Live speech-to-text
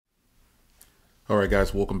All right,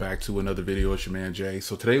 guys, welcome back to another video. It's your man Jay.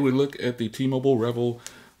 So today we look at the T-Mobile Revvl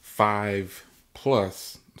 5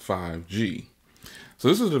 Plus 5G. So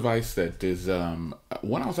this is a device that is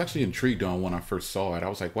one I was actually intrigued on when I first saw it. I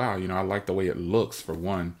was like, wow, I like the way it looks for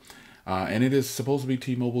one. And it is supposed to be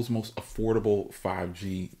T-Mobile's most affordable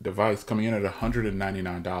 5G device, coming in at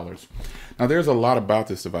 $199. Now, there's a lot about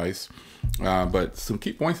this device, but some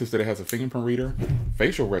key points is that it has a fingerprint reader,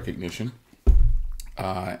 facial recognition,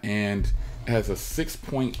 and it has a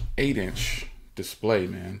 6.8 inch display,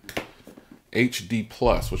 man. HD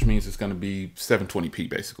plus, which means it's going to be 720p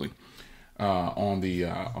basically on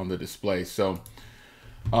the display. So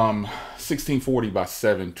 1640 by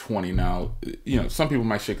 720. Now, some people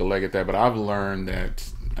might shake a leg at that, but I've learned that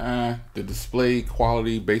the display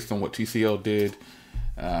quality based on what TCL did,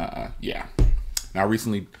 yeah. Now, I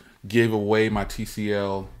recently gave away my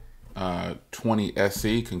TCL 20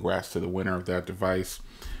 SE. Congrats to the winner of that device.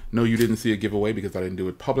 No, you didn't see a giveaway because I didn't do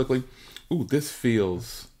it publicly. Ooh, this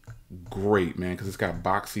feels great, man, because it's got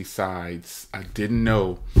boxy sides. I didn't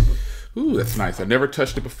know. Ooh, that's nice. I never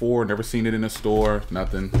touched it before, never seen it in a store,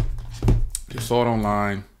 nothing. Just saw it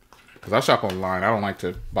online, because I shop online. I don't like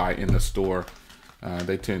to buy in the store.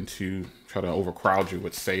 They tend to try to overcrowd you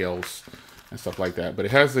with sales and stuff like that. But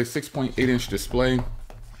it has a 6.8 inch display,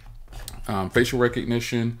 facial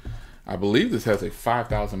recognition. I believe this has a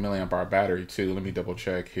 5,000 milliamp hour battery too. Let me double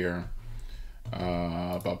check here.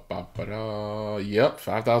 Yep,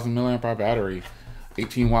 5,000 milliamp hour battery,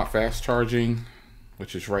 18 watt fast charging,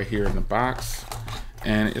 which is right here in the box.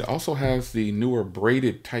 And it also has the newer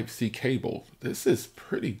braided Type-C cable. This is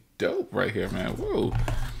pretty dope right here, man. Whoa,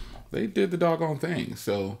 they did the doggone thing.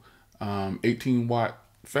 So 18 watt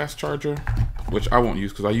fast charger, which I won't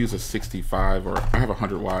use because I use a 65, or I have a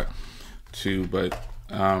 100 watt too, but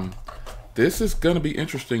this is going to be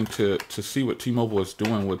interesting to see what T-Mobile is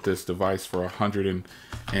doing with this device for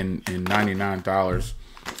 $199.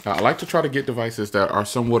 I like to try to get devices that are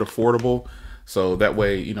somewhat affordable, so that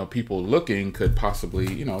way, people looking could possibly,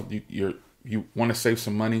 you want to save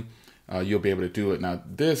some money, you'll be able to do it. Now,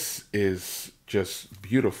 this is just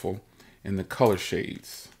beautiful in the color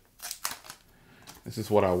shades. This is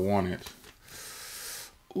what I wanted.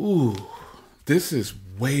 Ooh, this is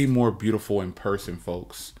way more beautiful in person,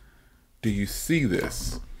 folks. Do you see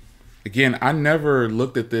this? Again, I never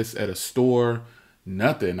looked at this at a store,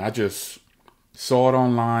 nothing. I just saw it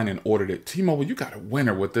online and ordered it. T-Mobile, you got a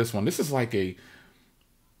winner with this one. This is like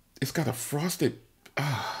it's got a frosted,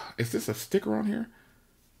 is this a sticker on here?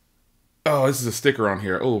 Oh, this is a sticker on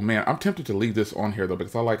here. Oh man, I'm tempted to leave this on here though,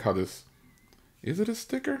 because I like how this, is it a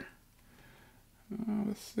sticker?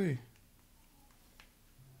 Let's see.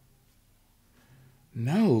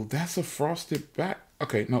 No, that's a frosted back.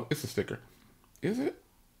 Okay, no, it's a sticker. Is it?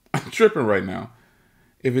 I'm tripping right now.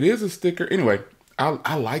 If it is a sticker, anyway,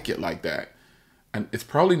 I like it like that. And it's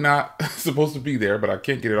probably not supposed to be there, but I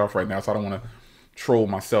can't get it off right now, so I don't want to troll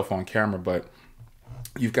myself on camera. But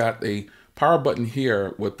you've got a power button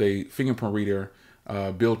here with a fingerprint reader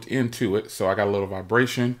built into it. So I got a little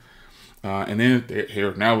vibration. And then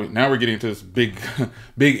here, now we're getting into this big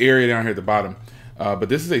area down here at the bottom. But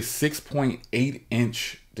this is a 6.8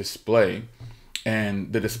 inch display,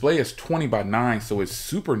 and the display is 20 by 9, so it's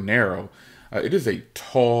super narrow. It is a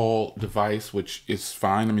tall device, which is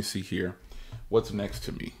fine. Let me see here. What's next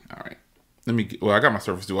to me? All right. Well, I got my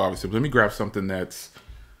Surface Duo, obviously, but let me grab something that's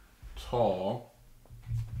tall.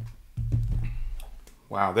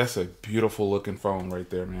 Wow, that's a beautiful looking phone right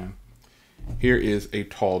there, man. Here is a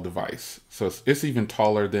tall device. So it's even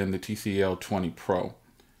taller than the TCL 20 Pro.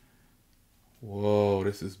 Whoa,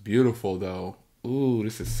 this is beautiful though. Ooh,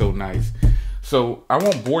 this is so nice. So I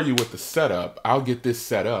won't bore you with the setup. I'll get this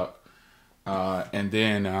set up, and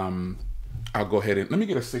then I'll go ahead and let me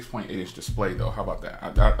get a 6.8 inch display though. How about that?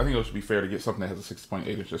 I think it should be fair to get something that has a 6.8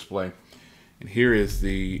 inch display. And here is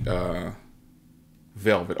the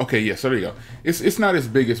Velvet. Okay, yes, there you go. It's not as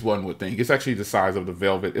big as one would think. It's actually the size of the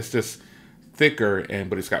Velvet. It's just thicker,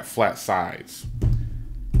 but it's got flat sides,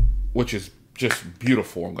 which is just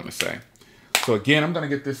beautiful, I'm gonna say. So again, I'm gonna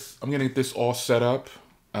get this all set up,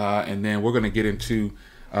 and then we're gonna get into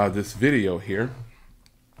this video here.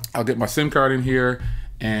 I'll get my SIM card in here,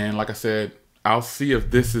 and like I said, I'll see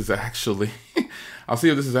if this is actually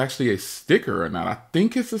a sticker or not. I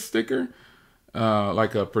think it's a sticker,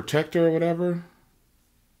 like a protector or whatever,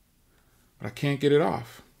 but I can't get it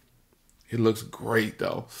off. It looks great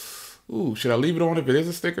though. Ooh, should I leave it on if it is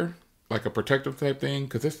a sticker, like a protective type thing?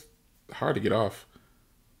 Because it's hard to get off.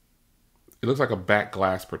 It looks like a back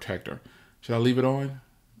glass protector. Should I leave it on?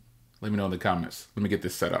 Let me know in the comments. Let me get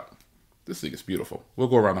this set up. This thing is beautiful. We'll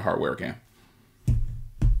go around the hardware again.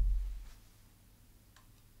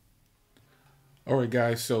 All right,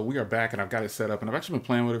 guys, so we are back and I've got it set up and I've actually been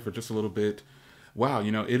playing with it for just a little bit. Wow,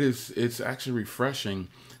 you know, it's actually refreshing.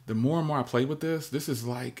 The more and more I play with this is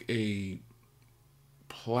like a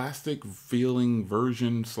plastic feeling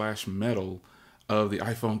version slash metal of the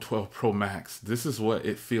iPhone 12 Pro Max. This is what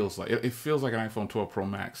it feels like. It feels like an iPhone 12 Pro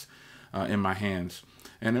Max in my hands.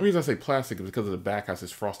 And the reason I say plastic is because of the back has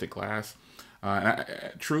this frosted glass.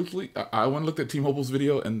 Truthfully, I went and looked at T-Mobile's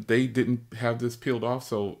video and they didn't have this peeled off,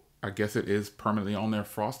 so I guess it is permanently on there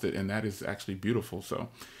frosted, and that is actually beautiful. So,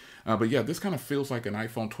 but yeah, this kind of feels like an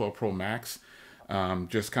iPhone 12 Pro Max,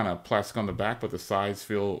 just kind of plastic on the back, but the sides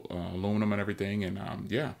feel aluminum and everything.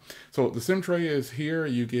 And yeah, so the SIM tray is here.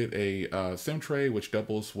 You get a SIM tray which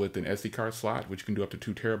doubles with an SD card slot, which you can do up to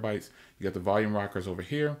 2 terabytes. You got the volume rockers over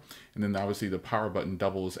here, and then obviously the power button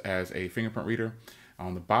doubles as a fingerprint reader.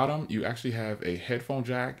 On the bottom, you actually have a headphone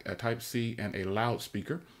jack, a Type-C, and a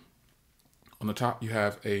loudspeaker. On the top, you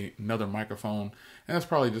have another microphone, and that's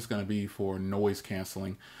probably just going to be for noise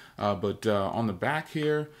canceling. But on the back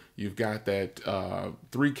here, you've got that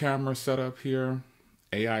 3-camera setup here,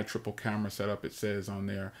 AI triple camera setup, it says on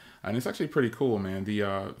there. And it's actually pretty cool, man.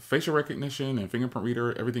 The facial recognition and fingerprint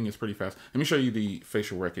reader, everything is pretty fast. Let me show you the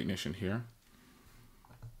facial recognition here.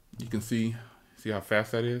 You can see how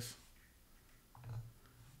fast that is?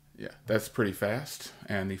 Yeah, that's pretty fast.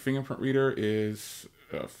 And the fingerprint reader is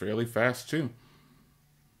fairly fast too.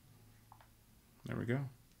 There we go.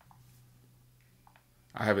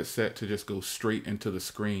 I have it set to just go straight into the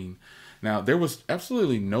screen. Now, there was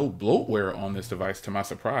absolutely no bloatware on this device, to my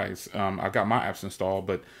surprise. I've got my apps installed,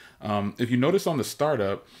 but if you notice on the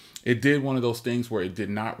startup, it did one of those things where it did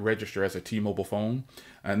not register as a T-Mobile phone.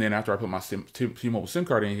 And then after I put my T-Mobile SIM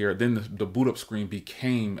card in here, then the boot up screen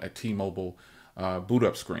became a T-Mobile boot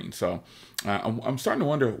up screen. So I'm starting to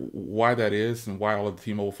wonder why that is and why all of the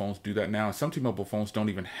T-Mobile phones do that now. And some T-Mobile phones don't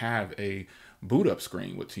even have a boot up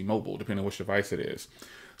screen with T-Mobile, depending on which device it is.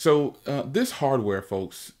 So this hardware,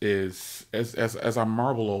 folks, is as I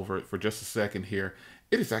marvel over it for just a second here,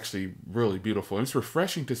 it is actually really beautiful. And it's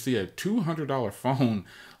refreshing to see a $200 phone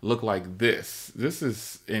look like this. This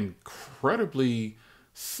is incredibly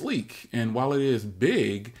sleek, and while it is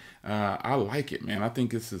big, I like it, man. I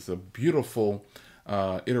think this is a beautiful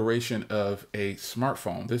iteration of a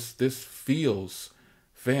smartphone. This feels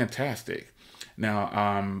fantastic.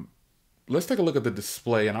 Now, let's take a look at the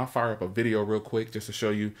display, and I'll fire up a video real quick just to show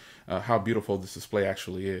you how beautiful this display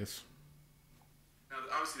actually is. Now,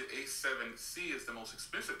 obviously, the A7C is the most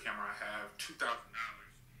expensive camera I have, $2,000,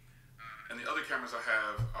 and the other cameras I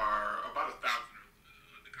have are about $1,000.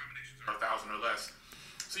 The combinations are $1,000 or less.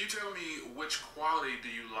 So you tell me, which quality do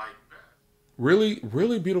you like best? Really,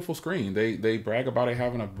 really beautiful screen. They brag about it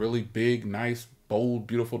having a really big, nice, bold,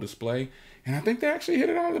 beautiful display, and I think they actually hit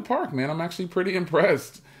it out of the park, man. I'm actually pretty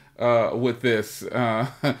impressed with this.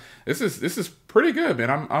 This is pretty good,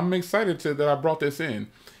 man. I'm excited that I brought this in,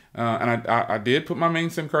 and I did put my main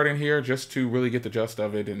SIM card in here just to really get the gist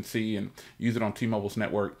of it and see and use it on T-Mobile's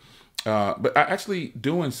network. But I actually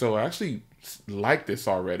doing so, I actually like this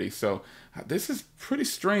already. So this is pretty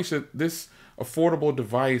strange that this affordable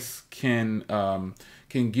device can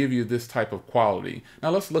give you this type of quality. Now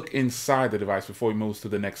let's look inside the device before we move to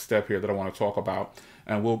the next step here that I want to talk about.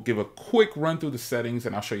 And we'll give a quick run through the settings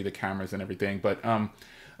and I'll show you the cameras and everything. But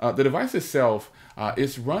the device itself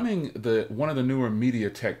is running one of the newer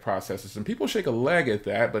MediaTek processors, and people shake a leg at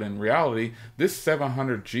that, but in reality, this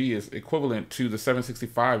 700G is equivalent to the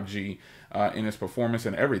 765G in its performance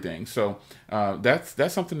and everything. So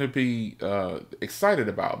that's something to be excited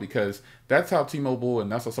about, because that's how T-Mobile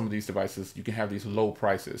and that's how some of these devices, you can have these low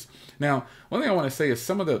prices. Now, one thing I want to say is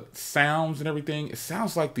some of the sounds and everything, it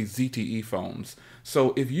sounds like the ZTE phones.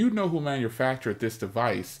 So if you know who manufactured this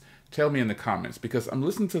device, tell me in the comments, because I'm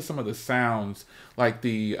listening to some of the sounds, like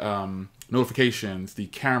the notifications, the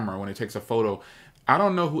camera when it takes a photo. I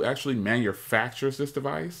don't know who actually manufactures this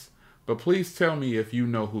device, but please tell me if you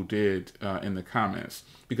know who did in the comments,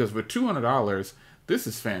 because for $200, this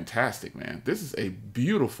is fantastic, man. This is a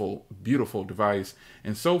beautiful, beautiful device.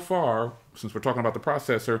 And so far, since we're talking about the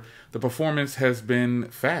processor, the performance has been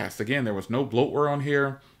fast. Again, there was no bloatware on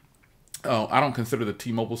here. Oh, I don't consider the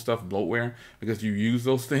T-Mobile stuff bloatware because you use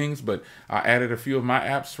those things, but I added a few of my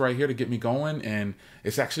apps right here to get me going, and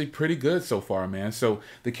it's actually pretty good so far, man. So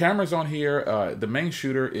the cameras on here, the main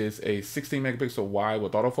shooter is a 16 megapixel wide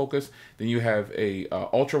with autofocus. Then you have a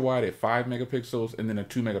ultra wide at 5 megapixels, and then a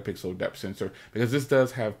 2 megapixel depth sensor, because this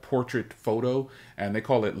does have portrait photo, and they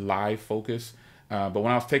call it live focus. But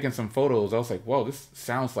when I was taking some photos, I was like, whoa, this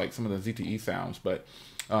sounds like some of the ZTE sounds. But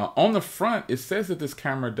on the front, it says that this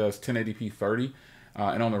camera does 1080p 30.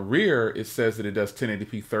 And on the rear, it says that it does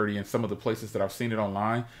 1080p 30 in some of the places that I've seen it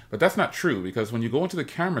online. But that's not true, because when you go into the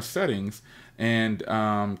camera settings and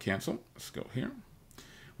cancel, let's go here.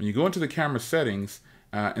 When you go into the camera settings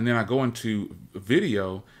and then I go into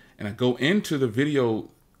video and I go into the video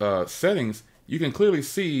settings, you can clearly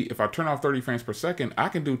see if I turn off 30 frames per second, I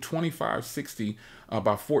can do 2560 by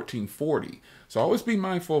 1440. So always be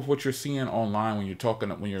mindful of what you're seeing online when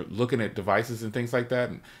you're looking at devices and things like that.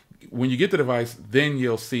 And when you get the device, then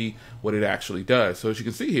you'll see what it actually does. So as you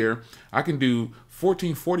can see here, I can do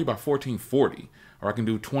 1440 by 1440, or I can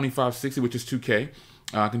do 2560, which is 2K.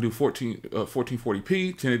 I can do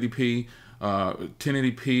 1440p, 1080p,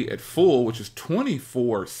 1080p at full, which is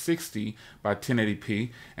 2460 by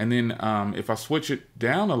 1080p. And then if I switch it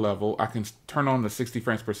down a level, I can turn on the 60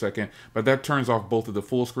 frames per second, but that turns off both of the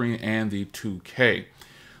full screen and the 2K.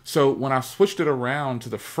 So when I switched it around to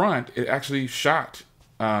the front, it actually shot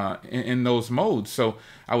in those modes. So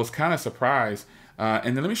I was kind of surprised.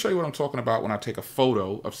 And then let me show you what I'm talking about when I take a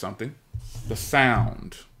photo of something. The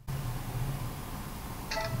sound.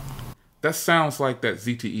 That sounds like that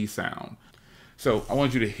ZTE sound. So I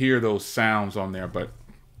want you to hear those sounds on there, but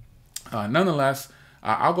nonetheless,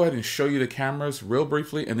 I'll go ahead and show you the cameras real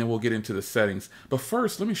briefly, and then we'll get into the settings. But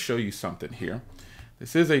first, let me show you something here.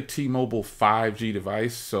 This is a T-Mobile 5G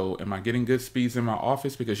device, so am I getting good speeds in my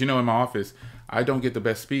office? Because, you know, in my office, I don't get the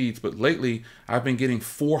best speeds, but lately I've been getting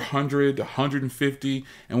 400, 150,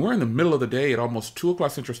 and we're in the middle of the day at almost 2 o'clock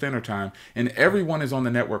Central Standard Time, and everyone is on the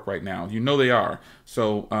network right now. You know they are.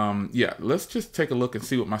 So, yeah, let's just take a look and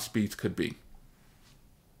see what my speeds could be.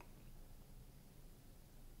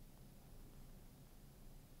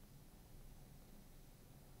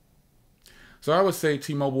 So I would say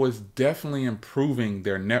T-Mobile is definitely improving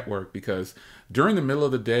their network, because during the middle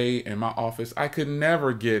of the day in my office, I could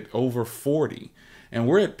never get over 40. And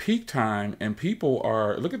we're at peak time and people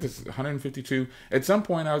are, look at this, 152. At some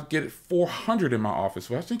point I'll get 400 in my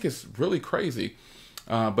office, which I think is really crazy.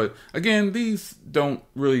 But again, these don't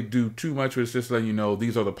really do too much. It's just letting you know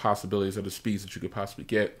these are the possibilities of the speeds that you could possibly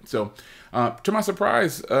get. So to my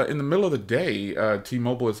surprise, in the middle of the day,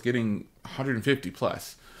 T-Mobile is getting 150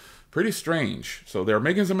 plus. Pretty strange. So they're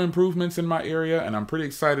making some improvements in my area, and I'm pretty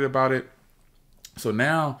excited about it. So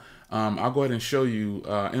now I'll go ahead and show you.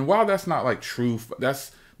 And while that's not like true,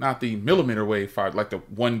 that's not the millimeter wave file, like the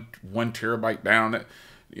one terabyte down. That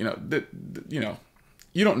you know,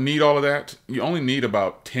 you don't need all of that. You only need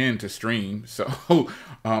about 10 to stream. So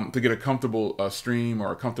to get a comfortable stream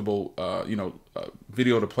or a comfortable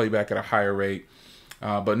video to play back at a higher rate.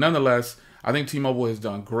 But nonetheless, I think T-Mobile has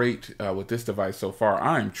done great with this device so far.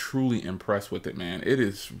 I am truly impressed with it, man. It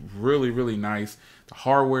is really, really nice. The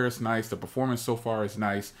hardware is nice. The performance so far is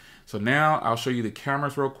nice. So now I'll show you the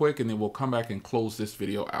cameras real quick, and then we'll come back and close this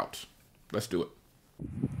video out. Let's do it.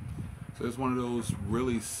 So it's one of those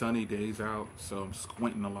really sunny days out, so I'm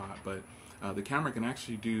squinting a lot. But the camera can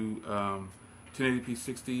actually do 1080p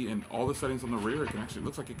 60, and all the settings on the rear. It can actually,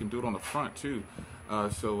 looks like it can do it on the front too.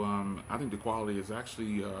 So I think the quality is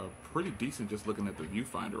actually pretty decent just looking at the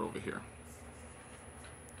viewfinder over here.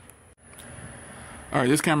 All right,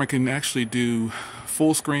 this camera can actually do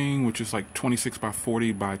full screen, which is like 26 by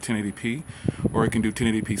 40 by 1080p, or it can do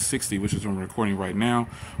 1080p 60, which is what I'm recording right now,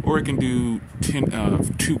 or it can do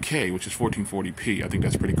 2K, which is 1440p. I think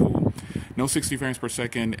that's pretty cool. No 60 frames per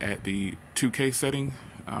second at the 2K setting,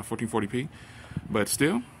 1440p, but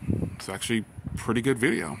still, it's actually pretty good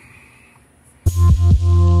video.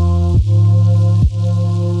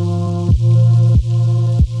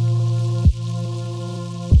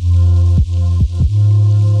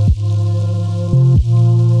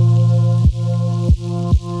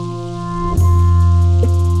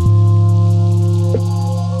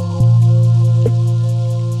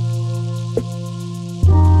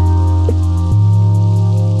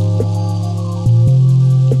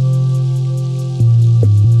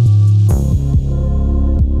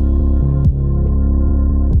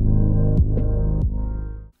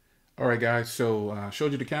 Alright guys, so I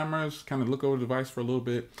showed you the cameras, kind of look over the device for a little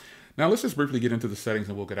bit. Now let's just briefly get into the settings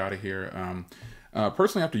and we'll get out of here.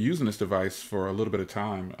 Personally, after using this device for a little bit of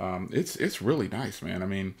time, it's really nice, man. I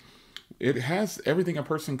mean, it has everything a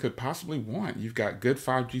person could possibly want. You've got good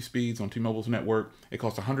 5G speeds on T-Mobile's network. It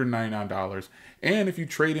costs $199. And if you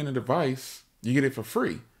trade in a device, you get it for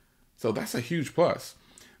free. So that's a huge plus.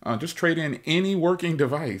 Just trade in any working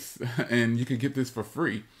device and you can get this for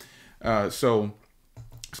free. So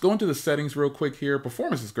let's go into the settings real quick here.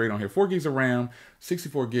 Performance is great on here. 4 gigs of RAM,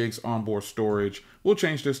 64 gigs onboard storage. We'll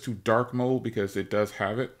change this to dark mode because it does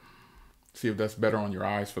have it. See if that's better on your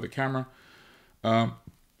eyes for the camera. But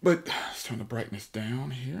let's turn the brightness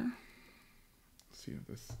down here. see if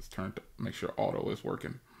this is turned to make sure auto is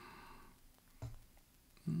working.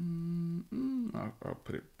 I'll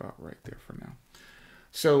put it about right there for now.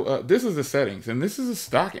 So this is the settings, and this is a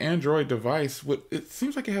stock Android device. It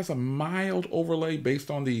seems like it has a mild overlay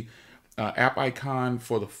based on the app icon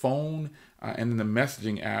for the phone, and then the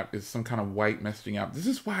messaging app is some kind of white messaging app. This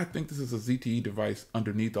is why I think this is a ZTE device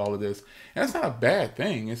underneath all of this. And that's not a bad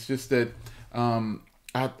thing. It's just that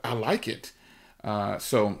I like it. I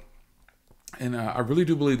really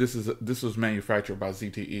do believe this was manufactured by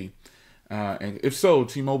ZTE. And if so,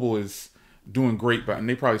 T-Mobile is doing great, and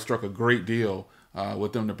they probably struck a great deal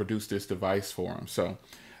with them to produce this device for them. So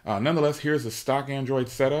nonetheless, here's the stock Android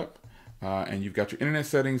setup. And you've got your internet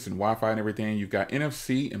settings and Wi-Fi and everything. You've got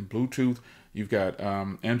NFC and Bluetooth. You've got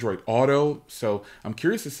Android Auto. So I'm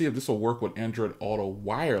curious to see if this will work with Android Auto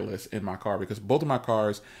wireless in my car, because both of my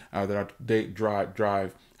cars that I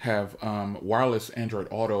drive have wireless Android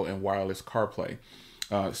Auto and wireless CarPlay.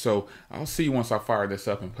 So I'll see once I fire this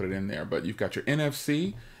up and put it in there. But you've got your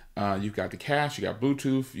NFC. You've got the cache, you got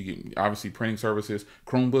Bluetooth, you get obviously printing services,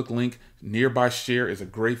 Chromebook link, Nearby Share is a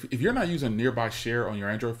great, if you're not using Nearby Share on your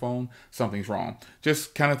Android phone, something's wrong.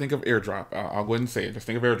 Just kind of think of AirDrop. I'll go ahead and say it. Just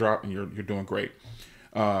think of AirDrop and you're doing great.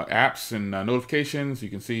 Apps and notifications, you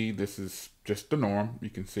can see this is just the norm.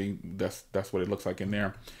 You can see that's what it looks like in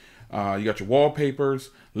there. You got your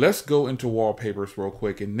wallpapers. Let's go into wallpapers real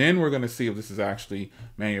quick, and then we're going to see if this is actually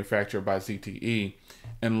manufactured by ZTE,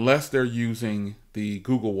 unless they're using the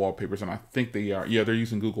Google wallpapers, and I think they are. Yeah, they're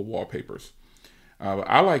using Google wallpapers. But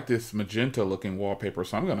I like this magenta looking wallpaper,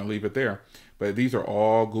 so I'm going to leave it there. But these are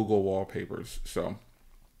all Google wallpapers, so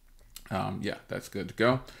yeah, that's good to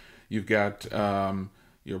go. You've got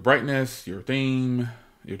your brightness, your theme,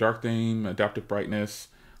 your dark theme, adaptive brightness.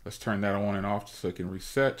 Let's turn that on and off so it can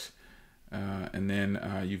reset. And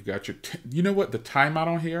then you've got your, you know what? The timeout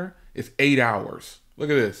on here is 8 hours. Look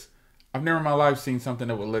at this. I've never in my life seen something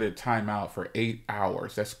that would let it time out for 8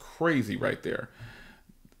 hours. That's crazy right there.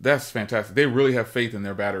 That's fantastic. They really have faith in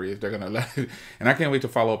their battery if they're going to let it. And I can't wait to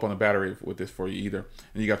follow up on the battery with this for you either.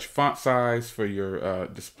 And you got your font size for your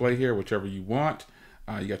display here, whichever you want.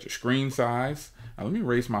 You got your screen size. Let me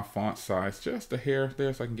raise my font size just a hair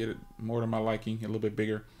there so I can get it more to my liking, a little bit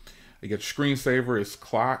bigger. You got your screensaver is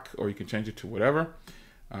clock, or you can change it to whatever.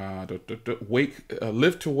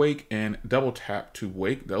 Lift to wake and double tap to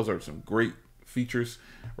wake. Those are some great features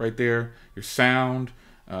right there. Your sound.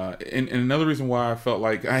 And another reason why I felt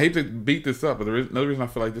like, I hate to beat this up, but there is another reason I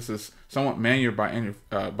feel like this is somewhat manufactured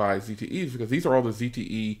by ZTE is because these are all the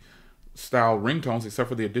ZTE style ringtones except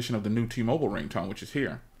for the addition of the new T-Mobile ringtone, which is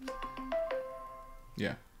here.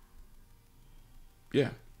 Yeah. Yeah.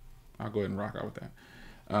 I'll go ahead and rock out with that.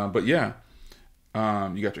 But yeah,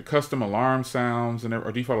 you got your custom alarm sounds and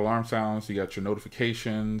or default alarm sounds. You got your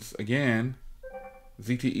notifications. Again,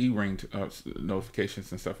 ZTE ring notifications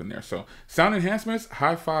and stuff in there. So sound enhancements,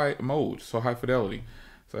 hi-fi mode, so high fidelity.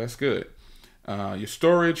 So that's good. Your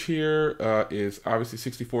storage here is obviously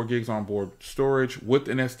 64 gigs on board storage with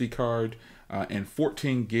an SD card, and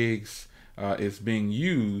 14 gigs is being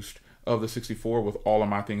used of the 64 with all of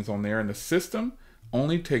my things on there. And the system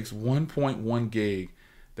only takes 1.1 gig.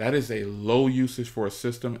 That is a low usage for a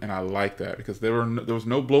system, and I like that because there was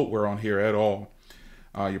no bloatware on here at all.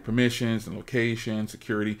 Your permissions and location,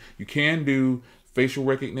 security. You can do facial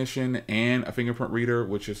recognition and a fingerprint reader,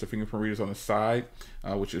 which is the fingerprint readers on the side,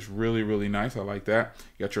 which is really, really nice. I like that.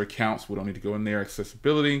 You got your accounts. We don't need to go in there.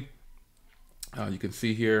 Accessibility. You can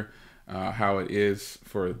see here how it is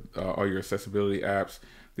for all your accessibility apps.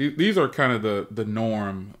 These are kind of the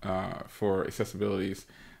norm for accessibilities.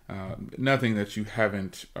 Nothing that you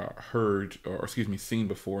haven't heard or excuse me, seen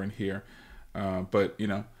before in here. But, you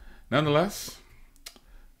know, nonetheless,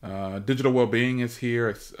 digital well-being is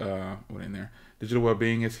here. What in there? Digital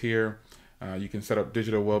well-being is here. You can set up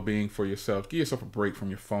digital well-being for yourself. Give yourself a break from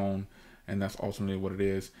your phone, and that's ultimately what it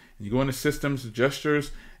is. And you go into systems,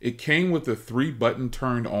 gestures. It came with the 3-button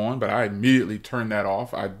turned on, but I immediately turned that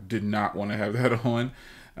off. I did not want to have that on.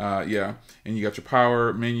 Yeah, and you got your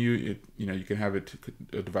power menu. You know, you can have it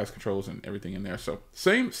device controls and everything in there. So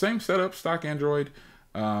same setup, stock Android.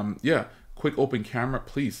 Yeah, quick open camera.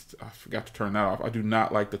 Please, I forgot to turn that off. I do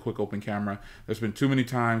not like the quick open camera. There's been too many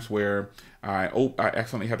times where I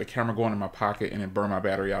accidentally had the camera going in my pocket and it burned my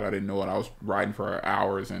battery out. I didn't know it. I was riding for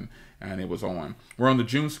hours and it was on. We're on the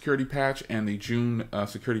June security patch and the June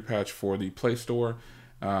security patch for the Play Store.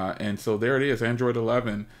 And so there it is, Android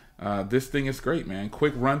 11. This thing is great, man.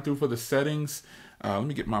 Quick run through for the settings. Let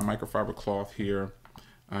me get my microfiber cloth here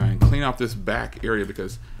and clean off this back area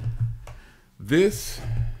because this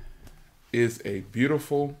is a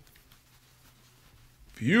beautiful,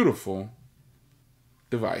 beautiful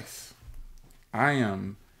device. I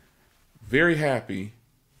am very happy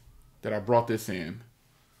that I brought this in.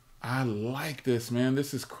 I like this, man.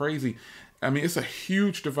 This is crazy. I mean, it's a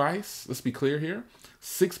huge device. Let's be clear here.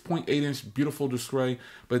 6.8-inch beautiful display.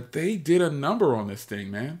 But they did a number on this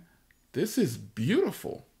thing, man. This is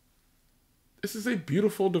beautiful. This is a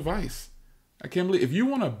beautiful device. I can't believe, if you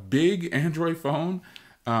want a big Android phone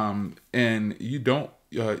and you don't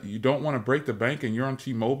want to break the bank and you're on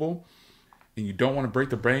T-Mobile, and you don't want to break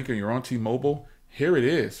the bank and you're on T-Mobile, here it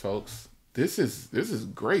is, folks. This is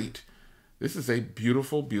great. This is a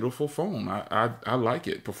beautiful, beautiful phone. I like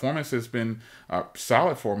it. Performance has been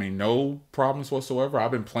solid for me. No problems whatsoever.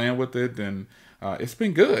 I've been playing with it, and it's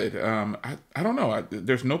been good. I don't know.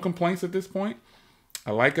 There's no complaints at this point.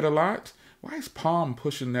 I like it a lot. Why is Palm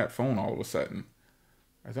pushing that phone all of a sudden?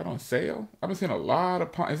 Is that on sale? I've been seeing a lot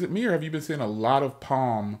of Palm. Is it me, or have you been seeing a lot of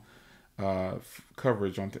Palm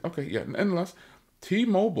coverage on? Okay, yeah. Nonetheless,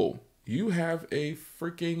 T-Mobile, you have a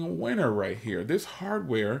freaking winner right here. This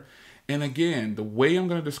hardware. And again, the way I'm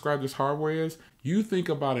going to describe this hardware is, you think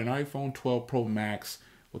about an iPhone 12 Pro Max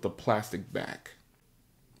with a plastic back.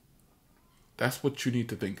 That's what you need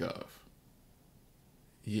to think of.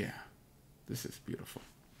 Yeah, this is beautiful.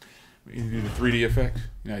 You do the 3D effect.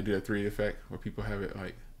 You know, I do that 3D effect where people have it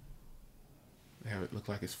like, they have it look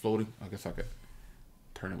like it's floating. I guess I could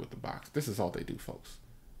turn it with the box. This is all they do, folks.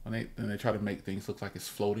 When they try to make things look like it's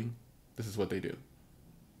floating, this is what they do.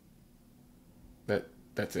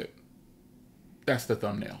 That's it. That's the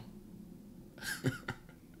thumbnail.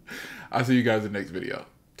 I'll see you guys in the next video.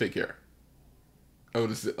 Take care. I want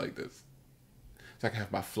to sit like this so I can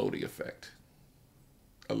have my floaty effect.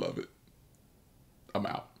 I love it. I'm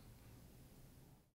out.